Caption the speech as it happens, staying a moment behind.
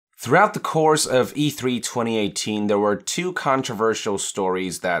Throughout the course of E3 2018, there were two controversial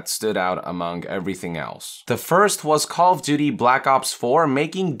stories that stood out among everything else. The first was Call of Duty Black Ops 4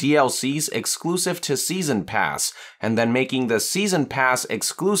 making DLCs exclusive to Season Pass, and then making the Season Pass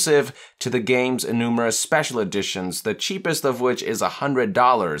exclusive to the game's numerous special editions, the cheapest of which is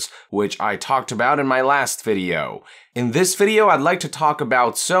 $100, which I talked about in my last video. In this video, I'd like to talk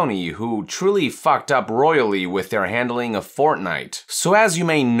about Sony, who truly fucked up royally with their handling of Fortnite. So as you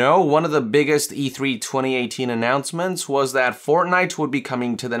may know, one of the biggest E3 2018 announcements was that Fortnite would be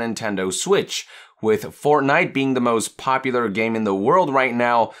coming to the Nintendo Switch. With Fortnite being the most popular game in the world right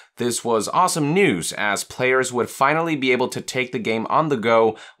now, this was awesome news, as players would finally be able to take the game on the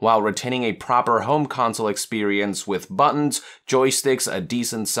go while retaining a proper home console experience with buttons, joysticks, a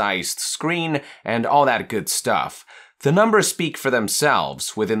decent-sized screen, and all that good stuff. The numbers speak for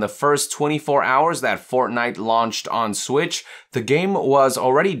themselves. Within the first 24 hours that Fortnite launched on Switch, the game was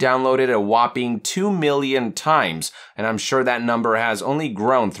already downloaded a whopping 2 million times, and I'm sure that number has only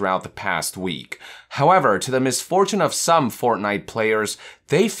grown throughout the past week. However, to the misfortune of some Fortnite players,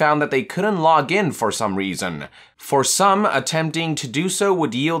 they found that they couldn't log in for some reason. For some, attempting to do so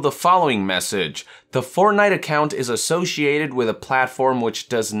would yield the following message: the Fortnite account is associated with a platform which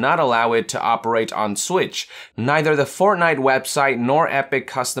does not allow it to operate on Switch. Neither the Fortnite website nor Epic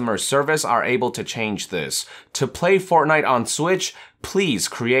customer service are able to change this. To play Fortnite on Switch, please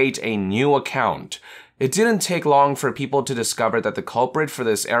create a new account. It didn't take long for people to discover that the culprit for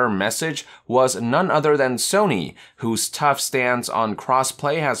this error message was none other than Sony, whose tough stance on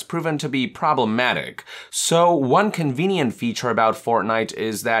crossplay has proven to be problematic. So one convenient feature about Fortnite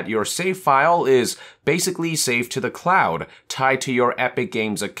is that your save file is basically saved to the cloud, tied to your Epic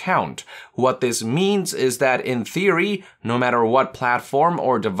Games account. What this means is that in theory, no matter what platform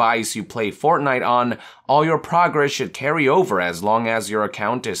or device you play Fortnite on, all your progress should carry over as long as your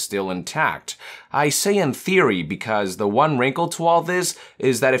account is still intact. I say in theory because the one wrinkle to all this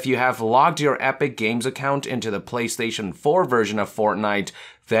is that if you have logged your Epic Games account into the PlayStation 4 version of Fortnite,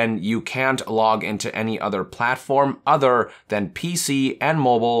 then you can't log into any other platform other than PC and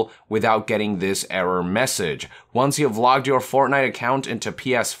mobile without getting this error message. Once you've logged your Fortnite account into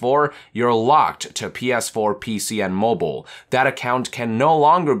PS4, you're locked to PS4, PC, and mobile. That account can no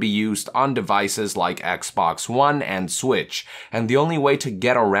longer be used on devices like Xbox One and Switch. And the only way to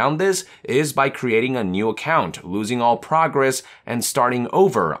get around this is by creating a new account, losing all progress, and starting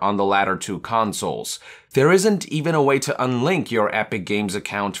over on the latter two consoles. There isn't even a way to unlink your Epic Games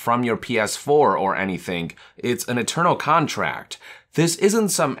account from your PS4 or anything. It's an eternal contract. This isn't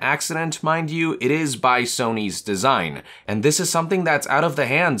some accident, mind you, it is by Sony's design, and this is something that's out of the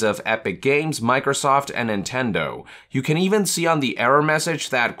hands of Epic Games, Microsoft, and Nintendo. You can even see on the error message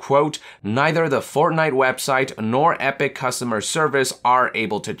that, quote, neither the Fortnite website nor Epic customer service are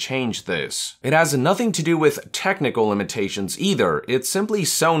able to change this. It has nothing to do with technical limitations either, it's simply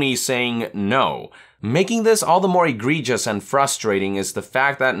Sony saying no. Making this all the more egregious and frustrating is the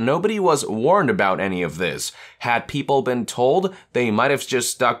fact that nobody was warned about any of this. Had people been told, they might have just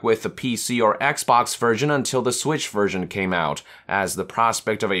stuck with the PC or Xbox version until the Switch version came out, as the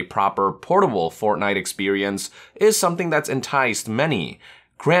prospect of a proper portable Fortnite experience is something that's enticed many.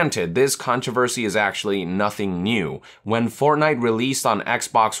 Granted, this controversy is actually nothing new. When Fortnite released on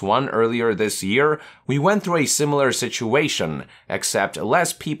Xbox One earlier this year, we went through a similar situation, except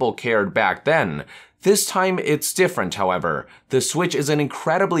less people cared back then. This time, it's different, however. The Switch is an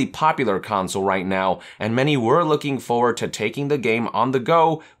incredibly popular console right now, and many were looking forward to taking the game on the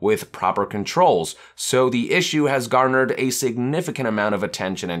go with proper controls, so the issue has garnered a significant amount of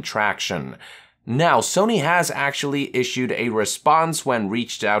attention and traction. Now, Sony has actually issued a response when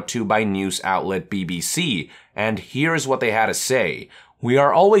reached out to by news outlet BBC, and here's what they had to say. We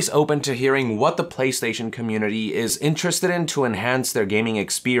are always open to hearing what the PlayStation community is interested in to enhance their gaming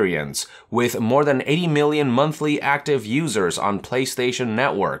experience. With more than 80 million monthly active users on PlayStation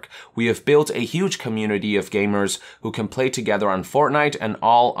Network, we have built a huge community of gamers who can play together on Fortnite and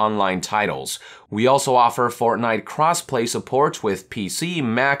all online titles. We also offer Fortnite cross-play support with PC,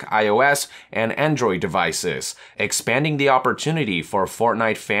 Mac, iOS, and Android devices, expanding the opportunity for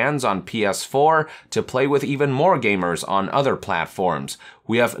Fortnite fans on PS4 to play with even more gamers on other platforms.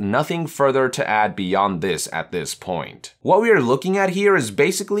 We have nothing further to add beyond this at this point. What we are looking at here is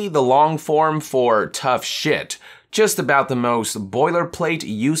basically the long form for tough shit. Just about the most boilerplate,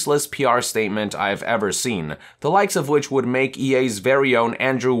 useless PR statement I've ever seen, the likes of which would make EA's very own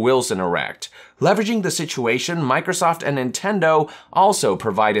Andrew Wilson erect. Leveraging the situation, Microsoft and Nintendo also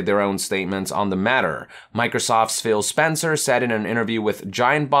provided their own statements on the matter. Microsoft's Phil Spencer said in an interview with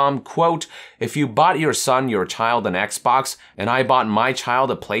Giant Bomb, quote, "If you bought your son, your child an Xbox, and I bought my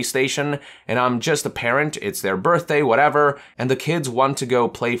child a PlayStation, and I'm just a parent, it's their birthday, whatever, and the kids want to go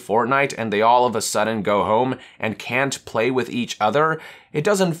play Fortnite and they all of a sudden go home and can't play with each other, it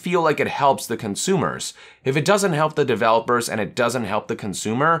doesn't feel like it helps the consumers. If it doesn't help the developers and it doesn't help the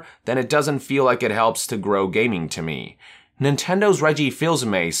consumer, then it doesn't feel like it helps to grow gaming to me." Nintendo's Reggie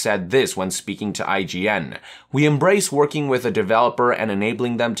Fils-Aimé said this when speaking to IGN. "We embrace working with a developer and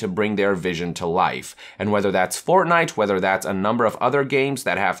enabling them to bring their vision to life. And whether that's Fortnite, whether that's a number of other games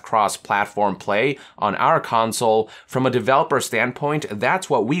that have cross-platform play on our console, from a developer standpoint,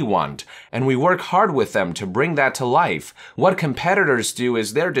 that's what we want. And we work hard with them to bring that to life. What competitors do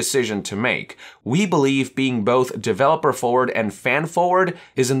is their decision to make. We believe being both developer-forward and fan-forward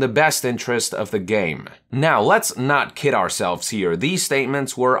is in the best interest of the game." Now, let's not kid ourselves here. These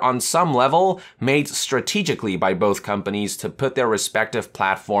statements were, on some level, made strategically by both companies to put their respective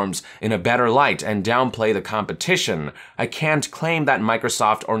platforms in a better light and downplay the competition. I can't claim that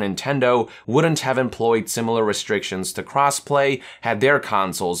Microsoft or Nintendo wouldn't have employed similar restrictions to crossplay had their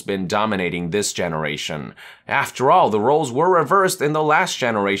consoles been dominating this generation. After all, the roles were reversed in the last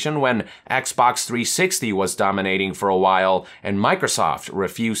generation when Xbox 360 was dominating for a while and Microsoft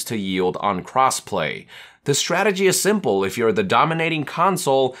refused to yield on crossplay. The strategy is simple. If you're the dominating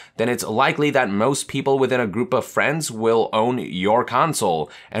console, then it's likely that most people within a group of friends will own your console,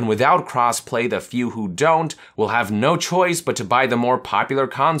 and without crossplay, the few who don't will have no choice but to buy the more popular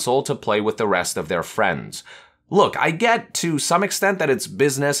console to play with the rest of their friends. Look, I get to some extent that it's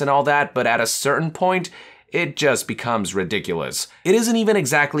business and all that, but at a certain point, it just becomes ridiculous. It isn't even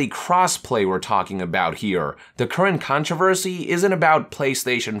exactly crossplay we're talking about here. The current controversy isn't about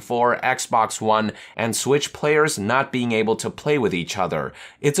PlayStation 4, Xbox One, and Switch players not being able to play with each other.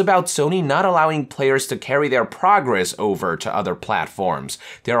 It's about Sony not allowing players to carry their progress over to other platforms.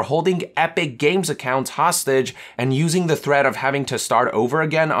 They're holding Epic Games accounts hostage and using the threat of having to start over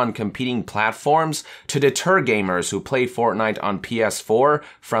again on competing platforms to deter gamers who play Fortnite on PS4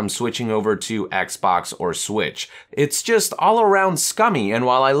 from switching over to Xbox or Switch. It's just all around scummy, and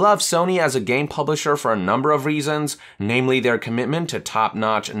while I love Sony as a game publisher for a number of reasons, namely their commitment to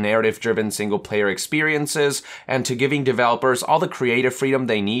top-notch narrative-driven single-player experiences and to giving developers all the creative freedom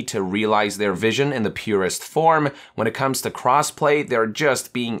they need to realize their vision in the purest form, when it comes to crossplay, they're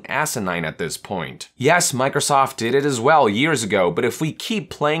just being asinine at this point. Yes, Microsoft did it as well years ago, but if we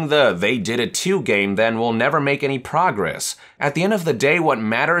keep playing the "they did it too" game, then we'll never make any progress. At the end of the day, what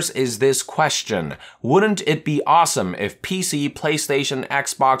matters is this question: wouldn't it be awesome if PC, PlayStation,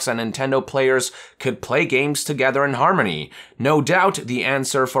 Xbox, and Nintendo players could play games together in harmony? No doubt the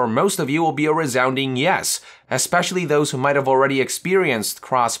answer for most of you will be a resounding yes, especially those who might have already experienced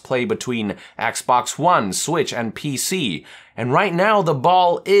cross-play between Xbox One, Switch, and PC. And right now, the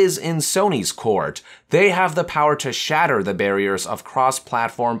ball is in Sony's court. They have the power to shatter the barriers of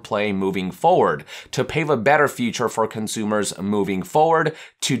cross-platform play moving forward, to pave a better future for consumers moving forward,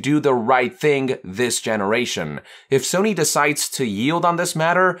 to do the right thing this generation. If Sony decides to yield on this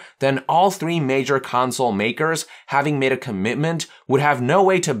matter, then all three major console makers, having made a commitment, would have no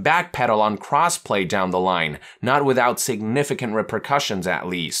way to backpedal on crossplay down the line, not without significant repercussions at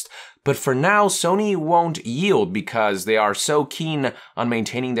least. But for now, Sony won't yield because they are so keen on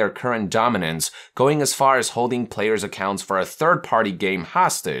maintaining their current dominance, going as far as holding players' accounts for a third-party game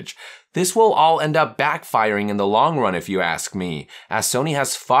hostage. This will all end up backfiring in the long run if you ask me, as Sony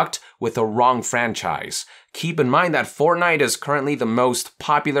has fucked with the wrong franchise. Keep in mind that Fortnite is currently the most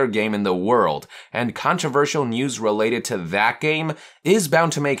popular game in the world, and controversial news related to that game is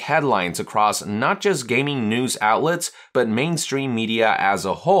bound to make headlines across not just gaming news outlets, but mainstream media as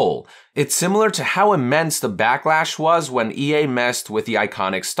a whole. It's similar to how immense the backlash was when EA messed with the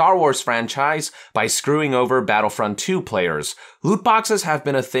iconic Star Wars franchise by screwing over Battlefront 2 players. Loot boxes have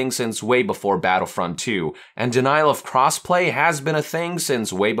been a thing since way before Battlefront 2, and denial of crossplay has been a thing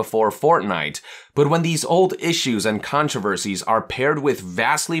since way before Fortnite. But when these old issues and controversies are paired with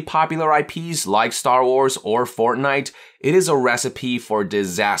vastly popular IPs like Star Wars or Fortnite, it is a recipe for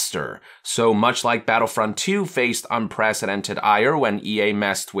disaster. So much like Battlefront 2 faced unprecedented ire when EA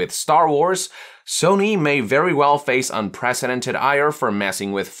messed with Star Wars, Sony may very well face unprecedented ire for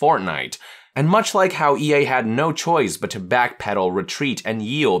messing with Fortnite. And much like how EA had no choice but to backpedal, retreat, and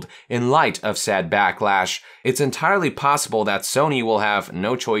yield in light of said backlash, it's entirely possible that Sony will have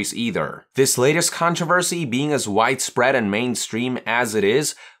no choice either. This latest controversy being as widespread and mainstream as it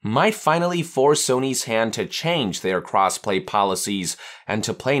is, might finally force Sony's hand to change their crossplay policies and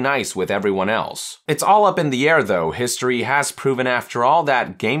to play nice with everyone else. It's all up in the air though. History has proven after all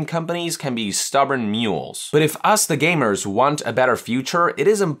that game companies can be stubborn mules. But if us the gamers want a better future, it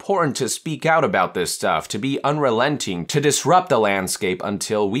is important to speak out about this stuff, to be unrelenting, to disrupt the landscape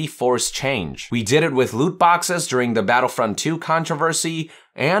until we force change. We did it with loot boxes during the Battlefront 2 controversy,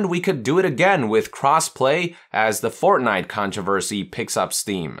 and we could do it again with crossplay as the Fortnite controversy picks up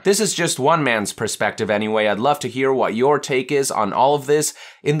steam. This is just one man's perspective anyway. I'd love to hear what your take is on all of this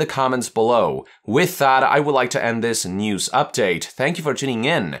in the comments below. With that, I would like to end this news update. Thank you for tuning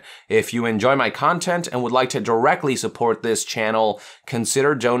in. If you enjoy my content and would like to directly support this channel,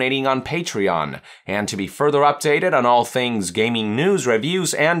 consider donating on Patreon. And to be further updated on all things gaming news,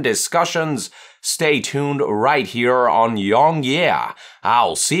 reviews, and discussions, stay tuned right here on Yong Yeah.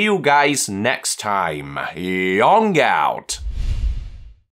 I'll see you guys next time. Yong out.